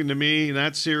surprising to me in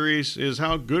that series is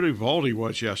how good Eovaldi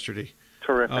was yesterday.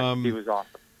 Terrific. He was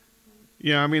awesome.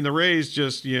 Yeah, I mean the Rays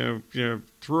just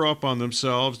threw up on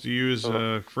themselves, to use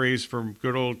a phrase from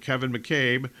good old Kevin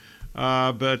McCabe.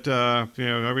 But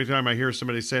every time I hear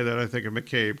somebody say that, I think of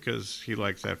McCabe because he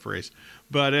likes that phrase.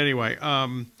 But anyway,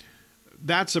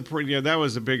 that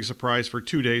was a big surprise for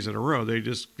 2 days in a row. They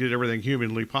just did everything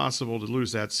humanly possible to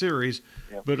lose that series.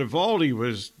 Yep. But Eovaldi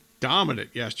was dominant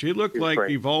yesterday. He looked like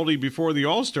Eovaldi before the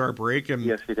All-Star break, and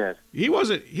yes, he did. He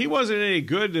wasn't any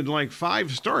good in like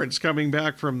 5 starts coming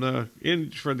back from the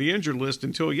injured list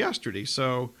until yesterday.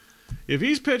 So if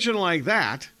he's pitching like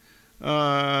that,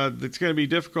 it's going to be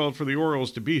difficult for the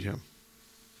Orioles to beat him.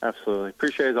 Absolutely.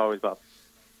 Appreciate it as always, Bob.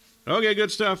 Okay, good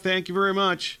stuff. Thank you very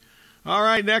much. All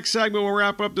right, next segment, we'll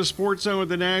wrap up the Sports Zone with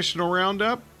the National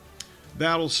Roundup.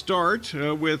 That'll start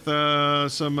with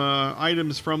some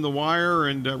items from the wire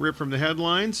and rip from the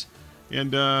headlines.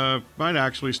 And might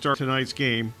actually start tonight's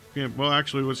game. Yeah, well,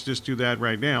 actually, let's just do that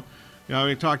right now.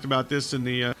 We talked about this in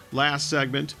the last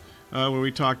segment when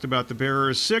we talked about the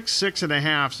Bears.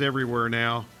 6.5s everywhere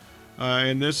now.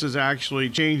 And this is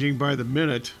actually changing by the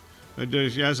minute.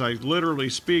 As I literally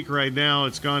speak right now,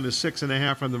 it's gone to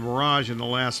 6.5 on the Mirage in the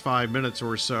last 5 minutes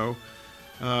or so,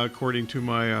 according to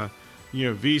my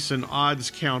VEASAN odds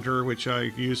counter, which I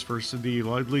use for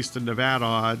at least the Nevada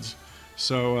odds.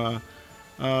 So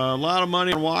a lot of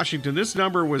money in Washington. This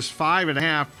number was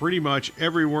 5.5 pretty much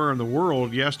everywhere in the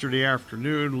world yesterday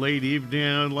afternoon, late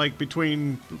evening, like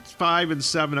between 5 and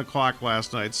 7 o'clock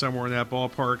last night, somewhere in that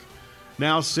ballpark.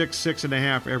 Now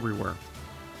 6.5 everywhere.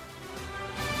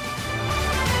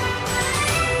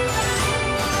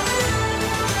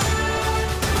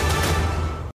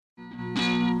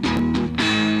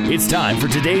 It's time for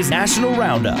today's National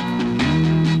Roundup.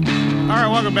 All right,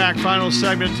 welcome back. Final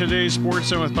segment, today's Sports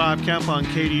Zone with Bob Kemp on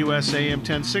KDUS AM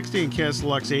 1060 and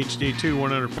KSLX HD2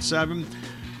 100.7.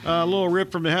 A little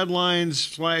rip from the headlines,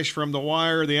 flash from the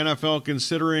wire. The NFL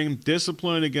considering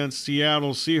discipline against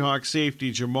Seattle Seahawks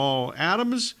safety Jamal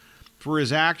Adams for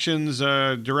his actions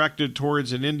directed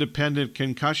towards an independent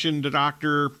concussion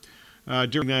doctor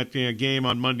during that game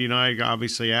on Monday night.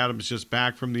 Obviously, Adams just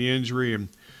back from the injury, and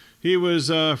he was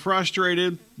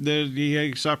frustrated that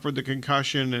he suffered the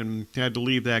concussion and had to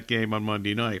leave that game on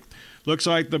Monday night. Looks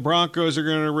like the Broncos are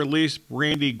going to release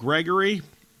Randy Gregory.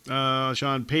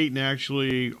 Sean Payton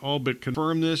actually all but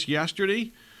confirmed this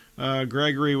yesterday.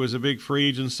 Gregory was a big free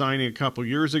agent signing a couple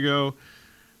years ago.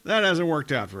 That hasn't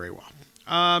worked out very well.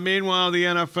 Meanwhile, the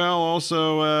NFL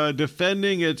also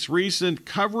defending its recent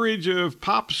coverage of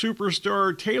pop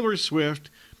superstar Taylor Swift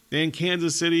and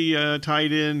Kansas City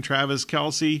tight end Travis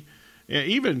Kelce.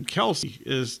 Even Kelce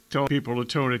is telling people to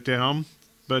tone it down.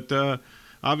 But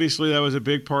obviously that was a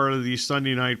big part of the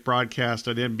Sunday night broadcast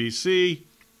at NBC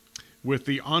with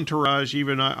the entourage.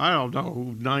 Even I don't know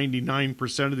who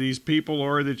 99% of these people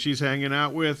are that she's hanging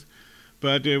out with.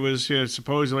 But it was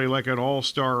supposedly like an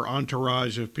all-star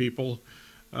entourage of people.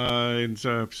 And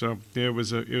so it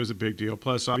was a big deal.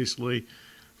 Plus, obviously,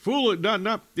 I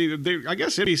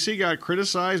guess NBC got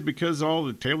criticized because all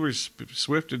the Taylor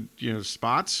Swift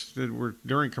spots that were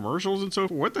during commercials and so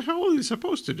forth. What the hell are they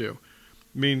supposed to do?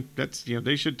 I mean, that's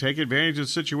they should take advantage of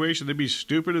the situation. They'd be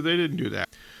stupid if they didn't do that.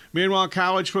 Meanwhile,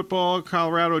 college football,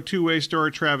 Colorado two-way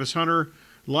star Travis Hunter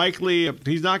likely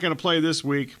he's not going to play this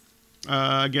week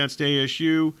against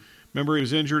ASU. Remember, he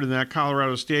was injured in that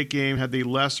Colorado State game, had the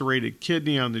lacerated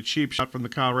kidney on the cheap shot from the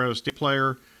Colorado State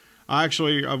player. I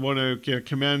want to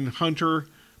commend Hunter.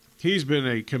 He's been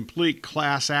a complete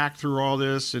class act through all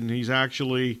this, and he's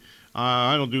actually,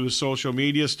 I don't do the social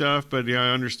media stuff, but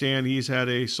I understand he's had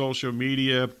a social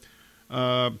media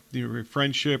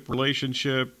friendship,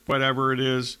 relationship, whatever it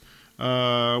is,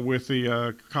 with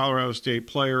the Colorado State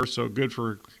player. So good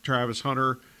for Travis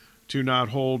Hunter to not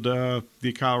hold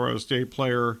the Colorado State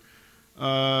player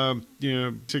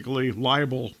particularly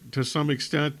liable to some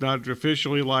extent, not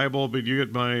officially liable, but you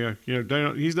get my,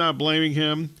 he's not blaming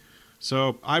him.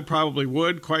 So I probably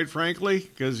would, quite frankly,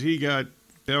 because that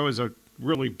was a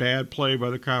really bad play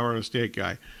by the Colorado State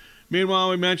guy.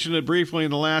 Meanwhile, we mentioned it briefly in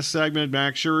the last segment,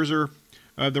 Max Scherzer,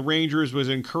 the Rangers was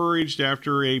encouraged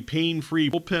after a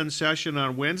pain-free bullpen session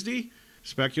on Wednesday.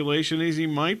 Speculation is he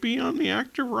might be on the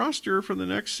active roster for the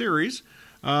next series.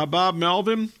 Bob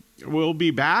Melvin will be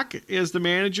back as the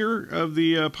manager of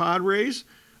the Padres,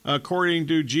 according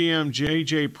to GM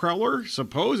J.J. Preller,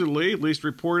 supposedly, at least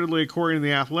reportedly according to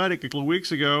The Athletic a couple of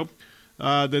weeks ago,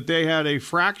 that they had a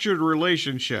fractured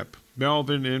relationship,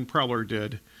 Melvin and Preller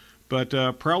did. But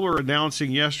Preller announcing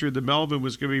yesterday that Melvin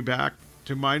was going to be back.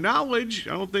 To my knowledge,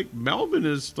 I don't think Melvin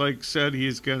has said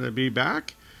he's going to be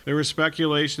back. There was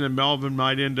speculation that Melvin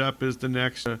might end up as the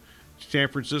next San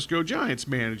Francisco Giants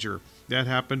manager. That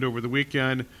happened over the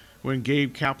weekend when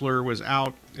Gabe Kapler was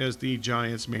out as the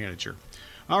Giants manager.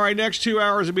 All right, next 2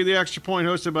 hours will be the Extra Point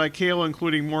hosted by Kayla,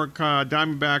 including more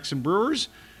Diamondbacks and Brewers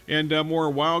and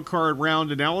more wild card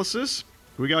round analysis.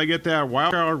 We got to get that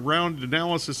wild card round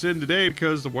analysis in today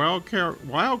because the wild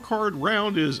card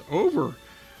round is over.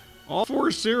 All 4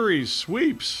 series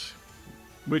sweeps,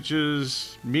 which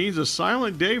means a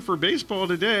silent day for baseball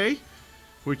today,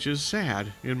 which is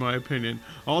sad, in my opinion.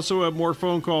 Also have more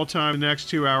phone call time in the next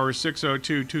 2 hours,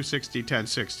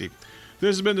 602-260-1060.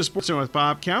 This has been the Sports Zone with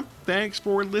Bob Kemp. Thanks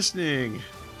for listening.